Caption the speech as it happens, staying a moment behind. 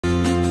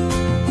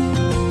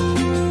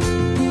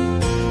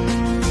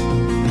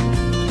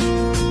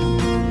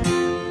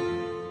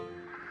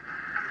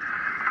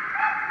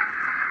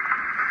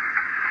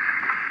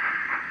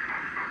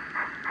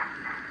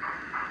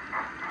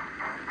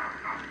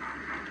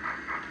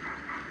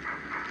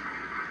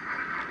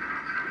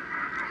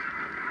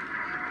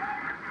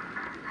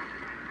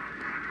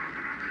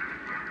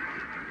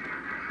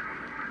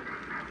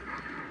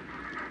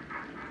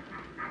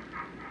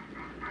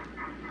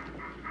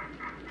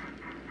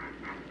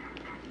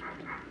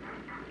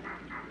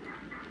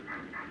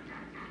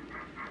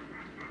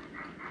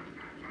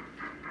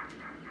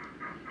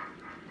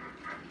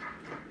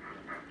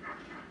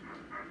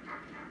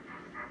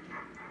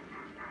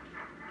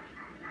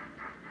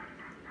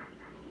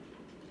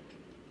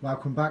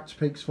Welcome back to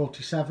Peaks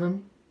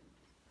 47.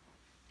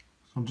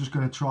 So I'm just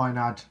going to try and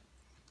add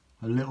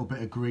a little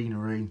bit of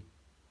greenery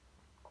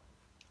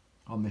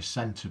on this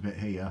centre bit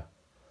here.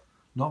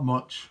 Not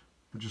much,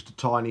 but just a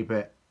tiny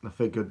bit. I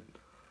figured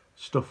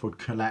stuff would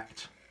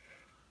collect,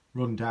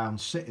 run down,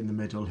 sit in the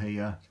middle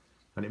here,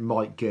 and it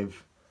might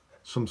give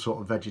some sort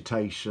of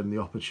vegetation the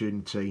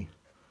opportunity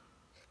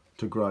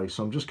to grow.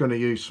 So I'm just going to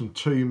use some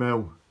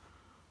 2mm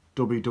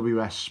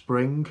WWS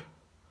spring.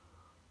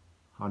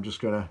 I'm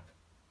just going to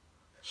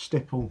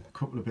stipple a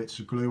couple of bits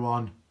of glue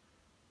on,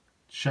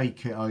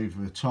 shake it over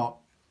the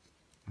top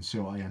and see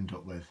what I end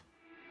up with.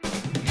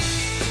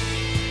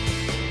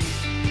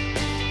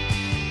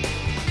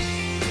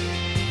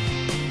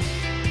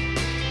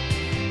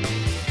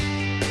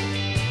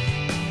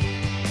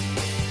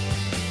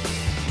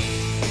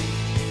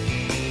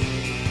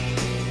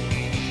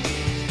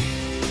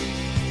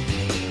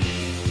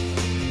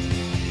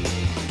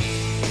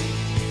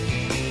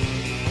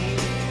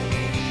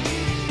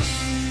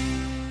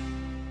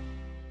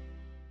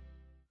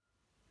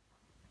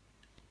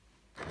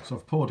 So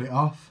I've poured it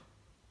off,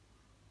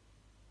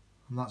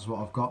 and that's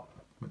what I've got,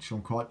 which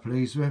I'm quite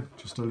pleased with.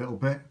 Just a little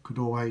bit. Could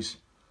always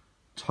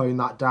tone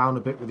that down a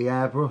bit with the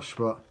airbrush,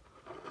 but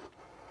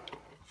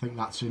I think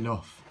that's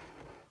enough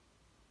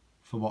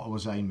for what I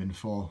was aiming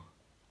for.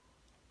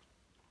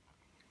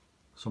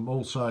 So I'm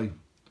also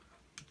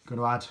going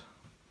to add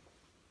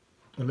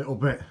a little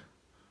bit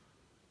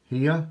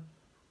here,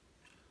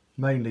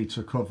 mainly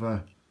to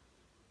cover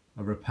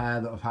a repair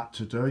that I've had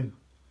to do,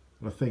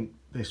 but I think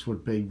this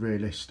would be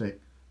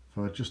realistic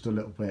for just a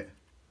little bit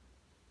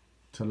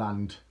to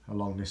land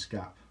along this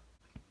gap.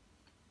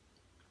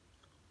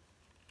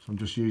 So I'm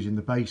just using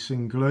the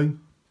basing glue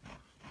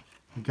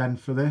again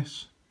for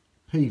this.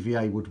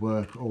 PVA would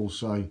work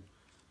also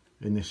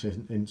in this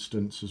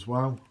instance as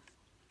well.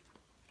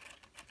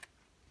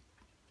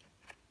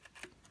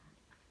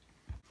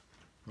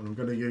 And I'm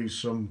going to use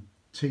some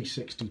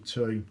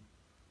T62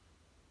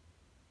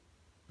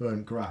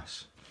 burnt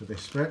grass for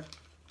this bit.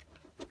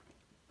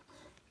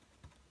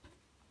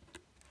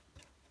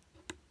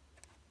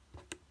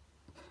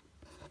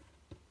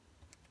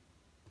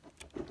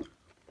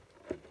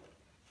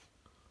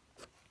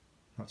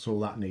 That's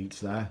all that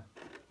needs there.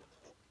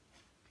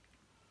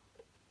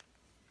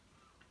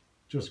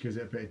 Just gives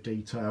it a bit of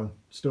detail.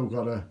 Still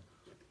got to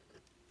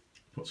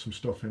put some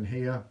stuff in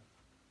here.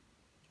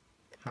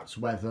 Had to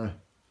weather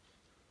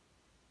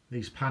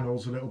these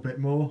panels a little bit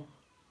more.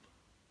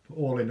 But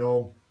all in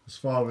all, as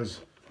far as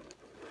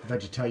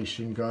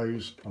vegetation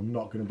goes, I'm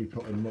not going to be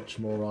putting much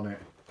more on it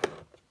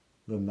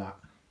than that.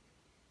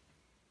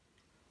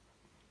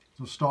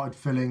 So I've started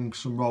filling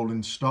some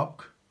rolling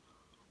stock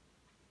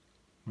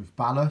with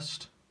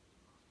ballast.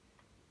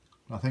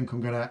 I think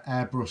I'm going to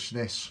airbrush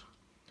this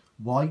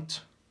white.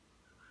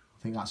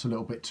 I think that's a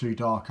little bit too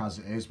dark as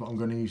it is, but I'm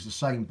going to use the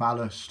same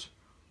ballast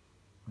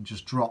and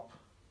just drop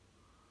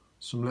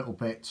some little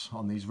bits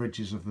on these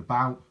ridges of the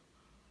bout.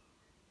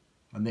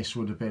 And this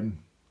would have been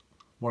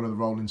one of the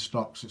rolling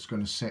stocks that's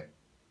going to sit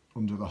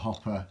under the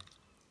hopper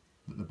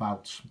that the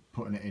bout's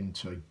putting it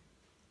into.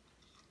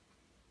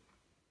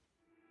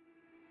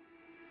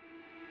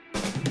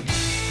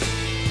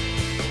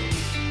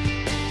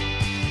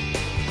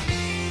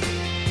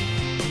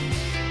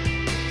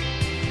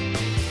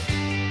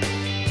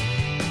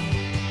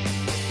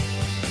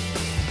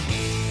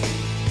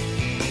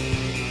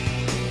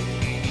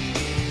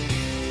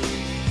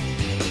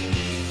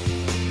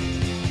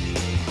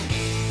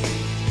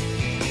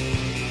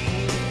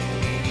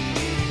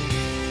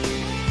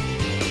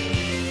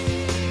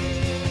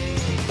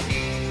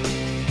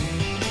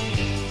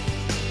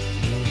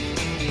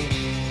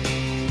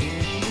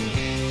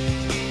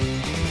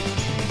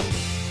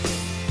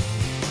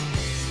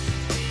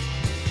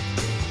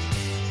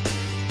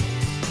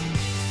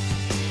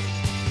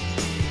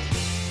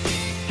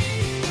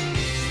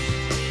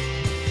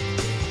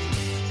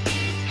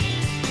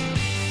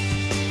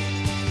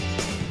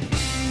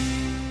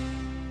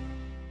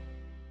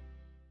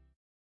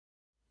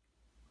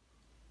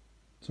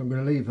 So I'm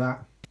going to leave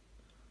that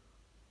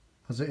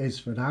as it is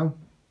for now.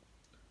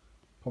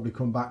 Probably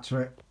come back to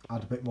it,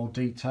 add a bit more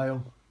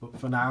detail, but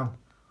for now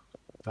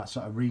that's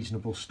at a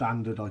reasonable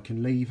standard. I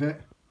can leave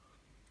it.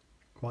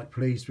 Quite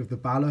pleased with the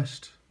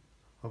ballast.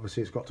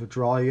 Obviously it's got to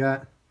dry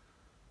yet.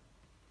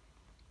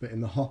 Bit in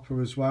the hopper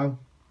as well.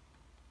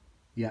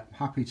 Yeah,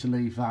 happy to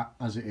leave that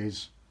as it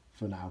is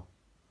for now.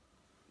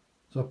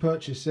 So I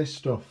purchased this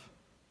stuff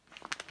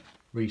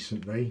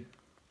recently,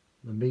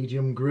 the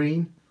medium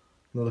green.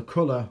 Now the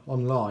colour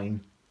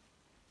online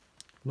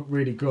looked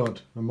really good,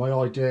 and my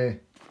idea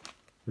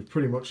with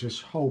pretty much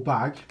this whole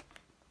bag,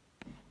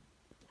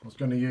 I was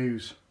going to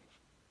use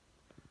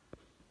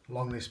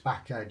along this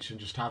back edge and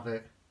just have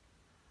it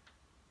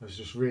as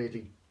just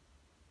really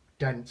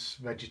dense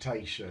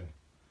vegetation.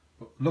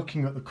 But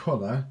looking at the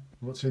colour,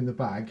 what's in the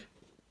bag,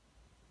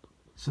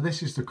 so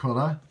this is the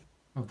colour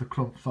of the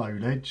clump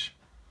foliage.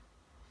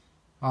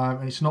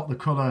 It's not the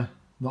colour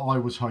that I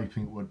was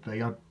hoping it would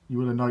be. You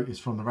will have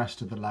noticed from the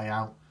rest of the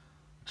layout,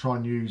 I try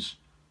and use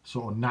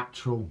sort of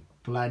natural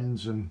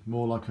blends and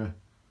more like a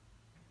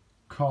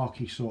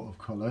khaki sort of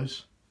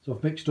colours. So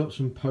I've mixed up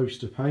some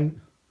poster paint.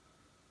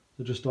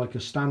 So just like a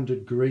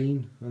standard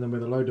green and then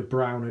with a load of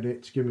brown in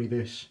it to give me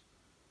this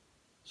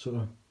sort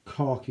of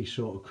khaki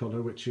sort of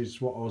colour, which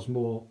is what I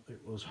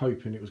was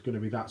hoping it was going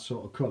to be, that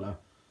sort of colour.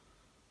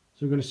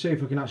 So I'm going to see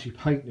if I can actually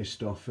paint this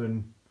stuff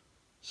and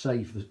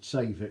save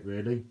it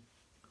really.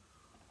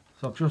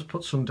 So I've just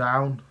put some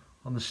down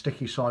on the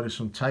sticky side of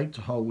some tape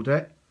to hold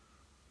it.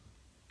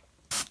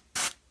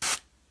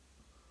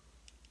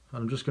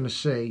 And I'm just going to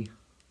see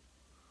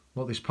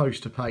what this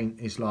poster paint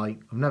is like.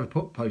 I've never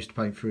put poster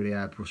paint through the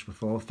airbrush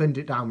before. I've thinned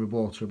it down with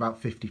water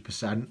about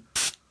 50%.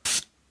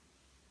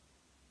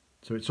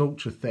 So it's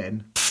ultra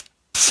thin.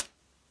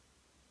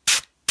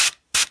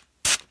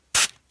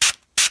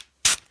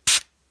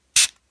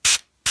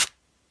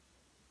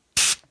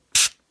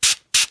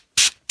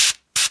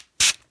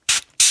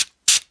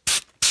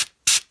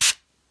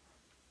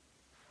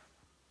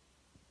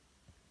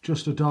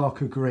 Just a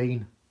darker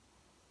green.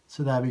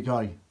 So there we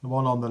go. The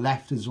one on the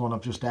left is the one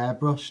I've just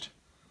airbrushed.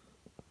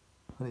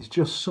 And it's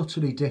just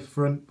subtly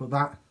different, but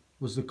that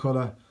was the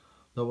colour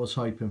that I was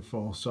hoping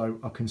for. So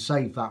I can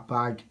save that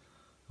bag,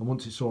 and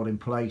once it's all in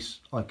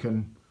place I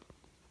can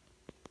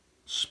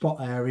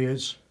spot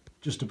areas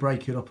just to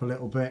break it up a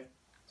little bit.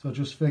 So I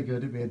just figured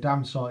it'd be a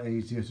damn sight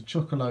easier to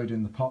chuck a load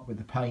in the pot with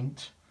the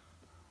paint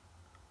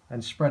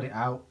and spread it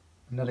out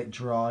and let it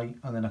dry,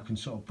 and then I can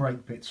sort of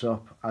break bits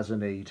up as I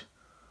need.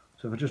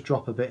 So if I just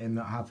drop a bit in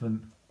that I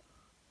haven't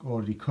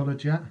already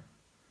coloured yet,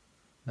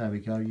 there we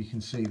go, you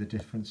can see the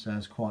difference.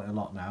 There's quite a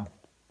lot now,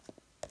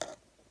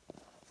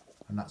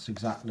 and that's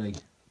exactly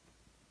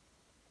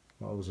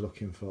what I was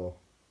looking for,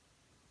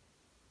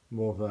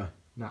 more of a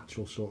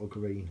natural sort of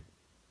green.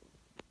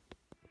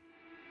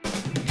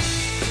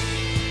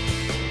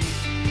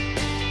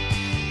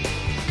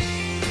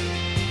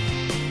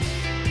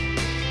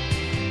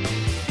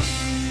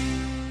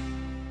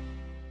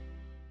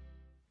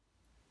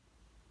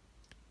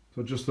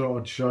 So I just thought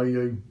I'd show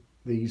you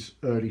these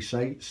early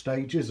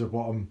stages of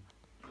what I'm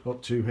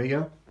up to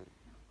here.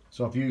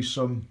 So I've used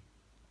some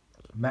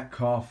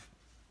Metcalf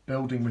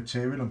building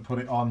material and put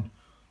it on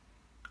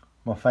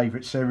my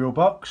favourite cereal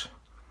box,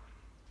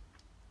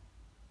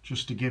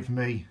 just to give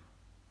me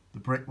the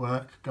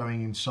brickwork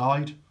going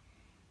inside.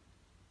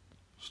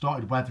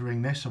 Started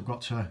weathering this, I've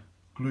got to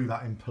glue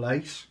that in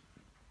place.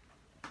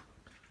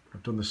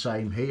 I've done the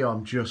same here.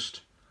 I'm just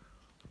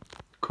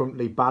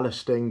currently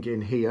ballasting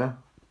in here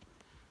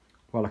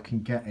while I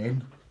can get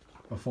in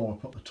before I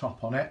put the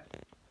top on it.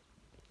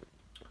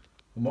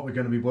 And what we're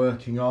going to be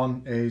working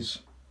on is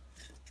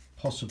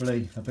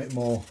possibly a bit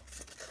more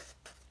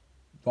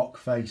rock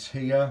face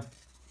here,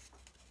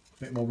 a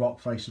bit more rock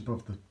face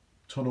above the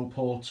tunnel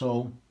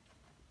portal.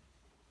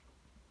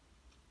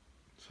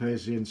 So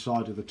here's the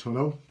inside of the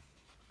tunnel.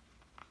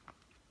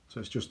 So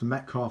it's just the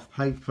Metcalf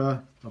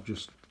paper. I've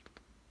just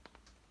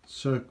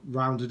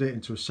rounded it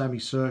into a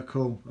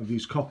semicircle. I've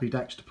used copy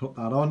decks to put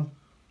that on.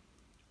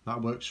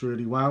 That works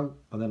really well.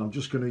 And then I'm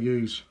just going to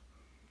use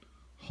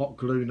hot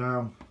glue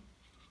now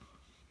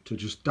to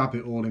just dab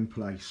it all in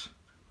place.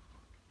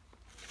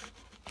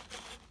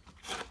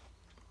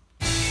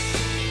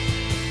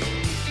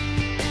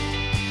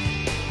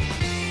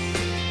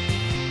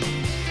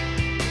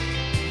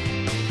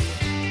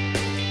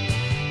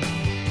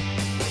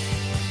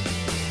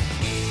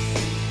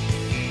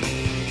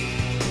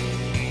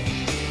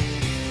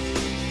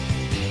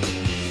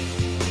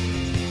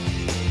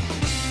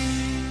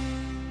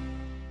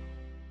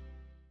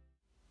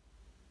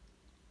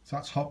 So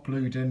that's hot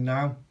glued in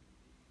now.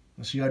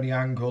 That's the only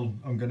angle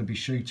I'm going to be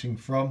shooting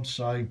from,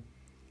 so I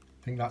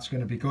think that's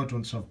going to be good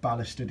once I've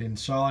ballasted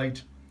inside,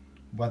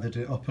 weathered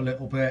it up a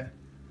little bit,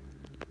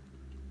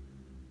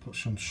 put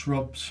some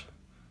shrubs,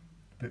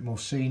 a bit more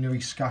scenery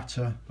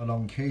scatter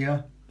along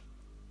here,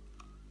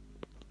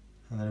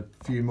 and then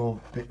a few more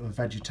bit of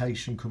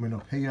vegetation coming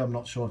up here. I'm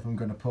not sure if I'm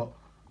going to put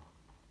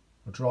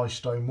a dry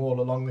stone wall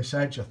along this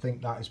edge. I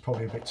think that is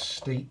probably a bit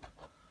steep,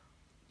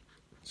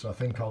 so I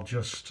think I'll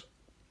just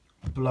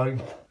blow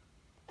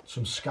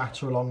some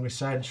scatter along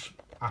this edge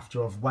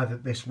after I've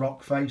weathered this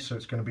rock face. So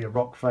it's going to be a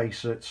rock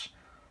face that's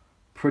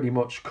pretty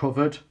much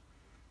covered,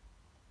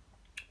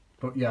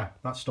 but yeah,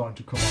 that's starting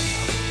to come on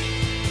now.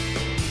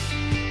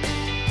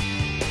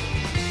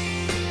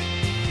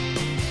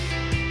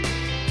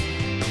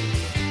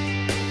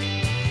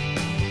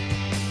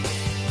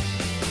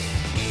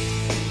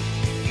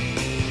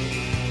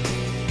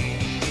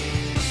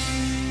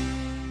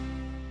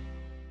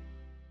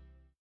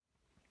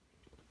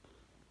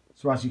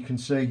 So as you can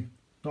see,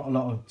 not a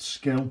lot of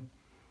skill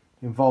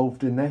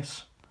involved in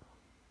this.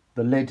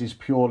 The lid is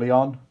purely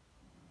on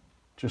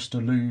just to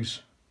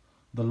lose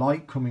the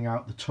light coming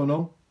out the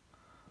tunnel,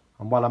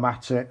 and while I'm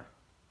at it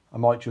I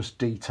might just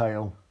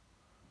detail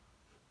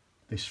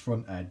this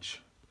front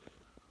edge.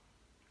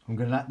 I'm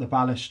going to let the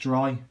ballast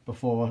dry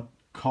before I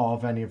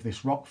carve any of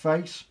this rock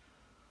face,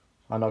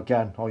 and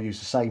again I'll use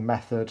the same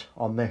method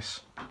on this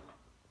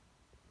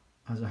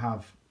as I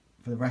have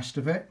for the rest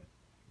of it.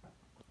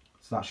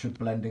 So that should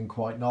blend in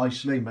quite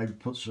nicely. Maybe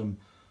put some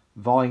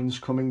vines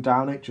coming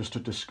down it just to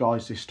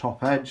disguise this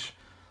top edge.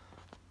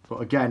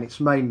 But again, it's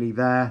mainly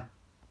there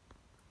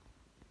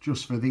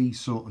just for these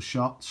sort of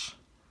shots.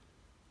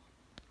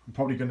 I'm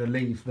probably going to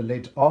leave the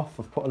lid off.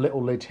 I've put a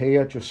little lid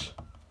here just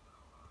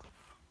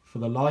for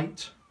the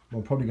light.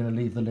 I'm probably going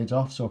to leave the lid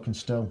off so I can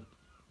still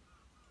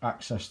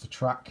access the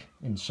track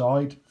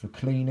inside for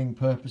cleaning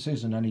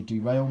purposes and any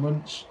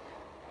derailments.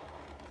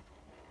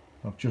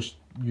 I've just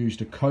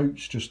used a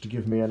coach just to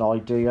give me an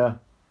idea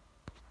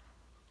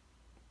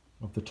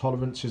of the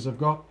tolerances I've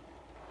got,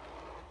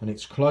 and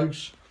it's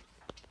close,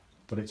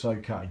 but it's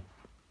okay.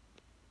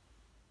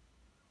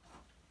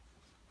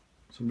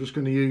 So I'm just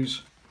going to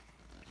use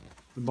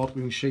the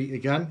modelling sheet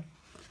again.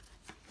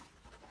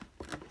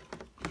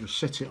 Just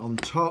sit it on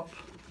top,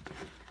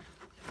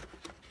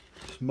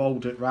 just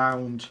mould it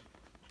round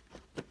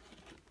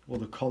all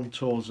the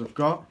contours I've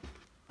got.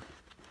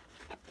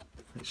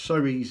 It's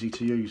so easy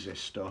to use this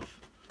stuff.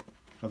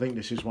 I think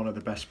this is one of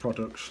the best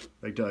products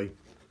they do.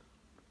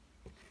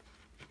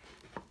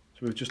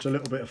 So with just a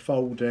little bit of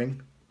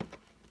folding,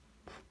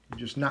 it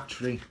just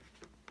naturally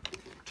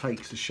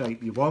takes the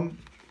shape you want.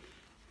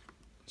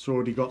 It's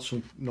already got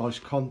some nice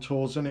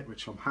contours in it,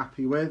 which I'm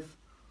happy with.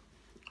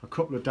 A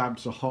couple of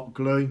dabs of hot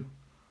glue,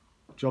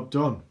 job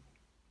done.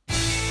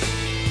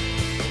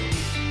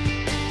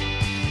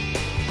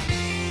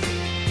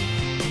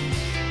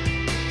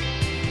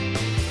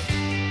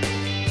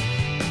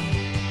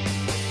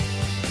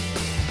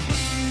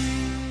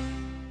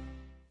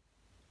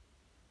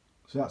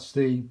 So that's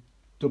the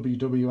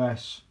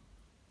WWS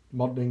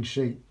modelling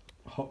sheet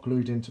hot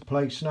glued into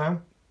place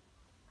now.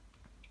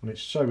 And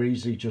it's so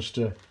easy just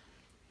to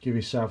give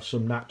yourself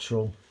some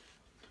natural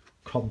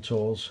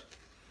contours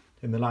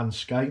in the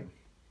landscape.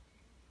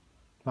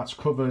 That's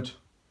covered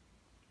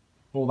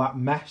all that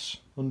mess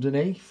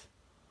underneath,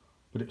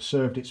 but it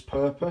served its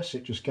purpose.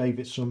 It just gave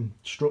it some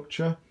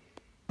structure.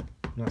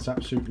 And that's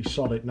absolutely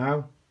solid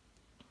now.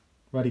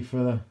 Ready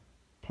for the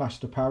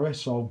plaster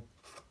Paris. I'll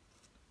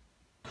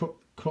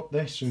cut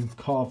this and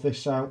carve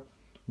this out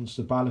once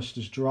the ballast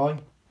is dry.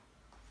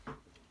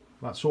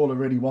 That's all I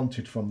really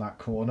wanted from that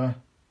corner,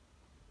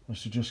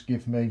 was to just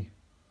give me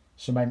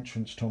some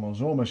entrance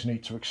tunnels. I almost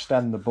need to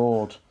extend the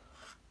board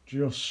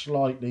just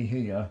slightly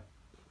here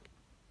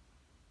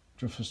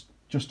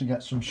just to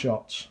get some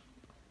shots.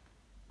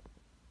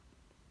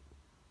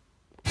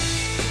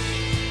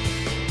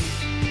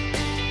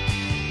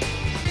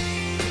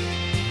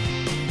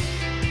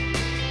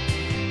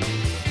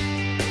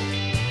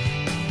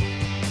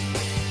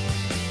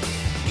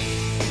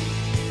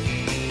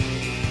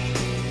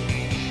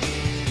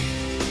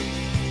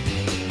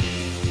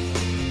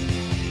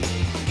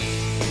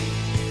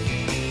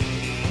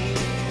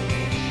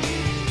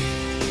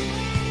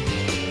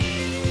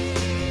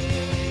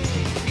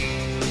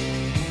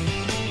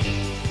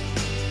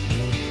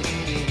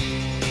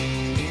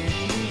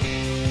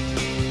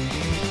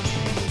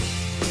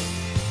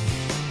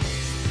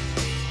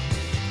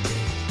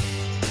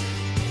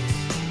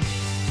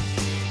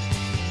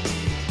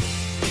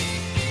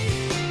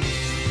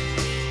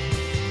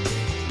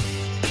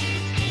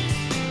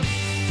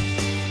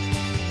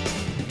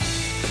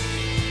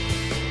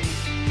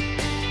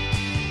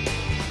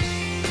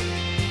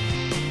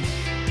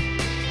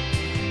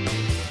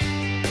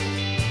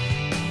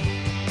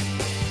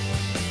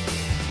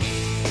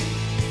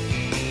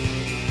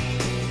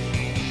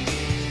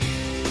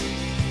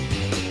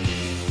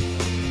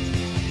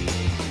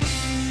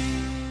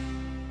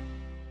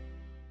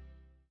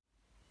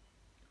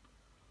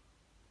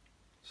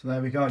 So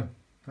there we go,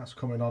 that's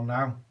coming on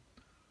now.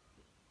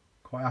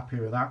 Quite happy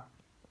with that.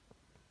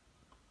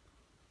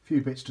 A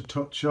few bits to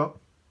touch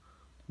up.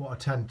 What I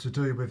tend to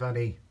do with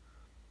any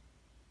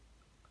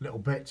little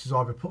bits is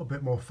either put a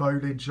bit more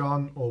foliage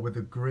on, or with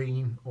a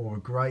green or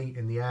a grey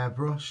in the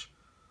airbrush.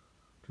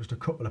 Just a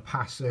couple of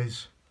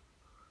passes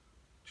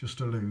just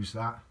to lose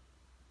that.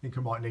 I think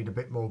I might need a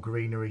bit more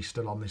greenery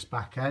still on this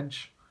back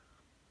edge.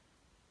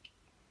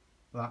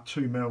 That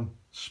 2mm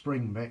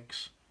spring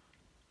mix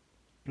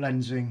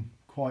blends in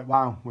quite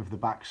well with the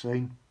back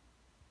scene.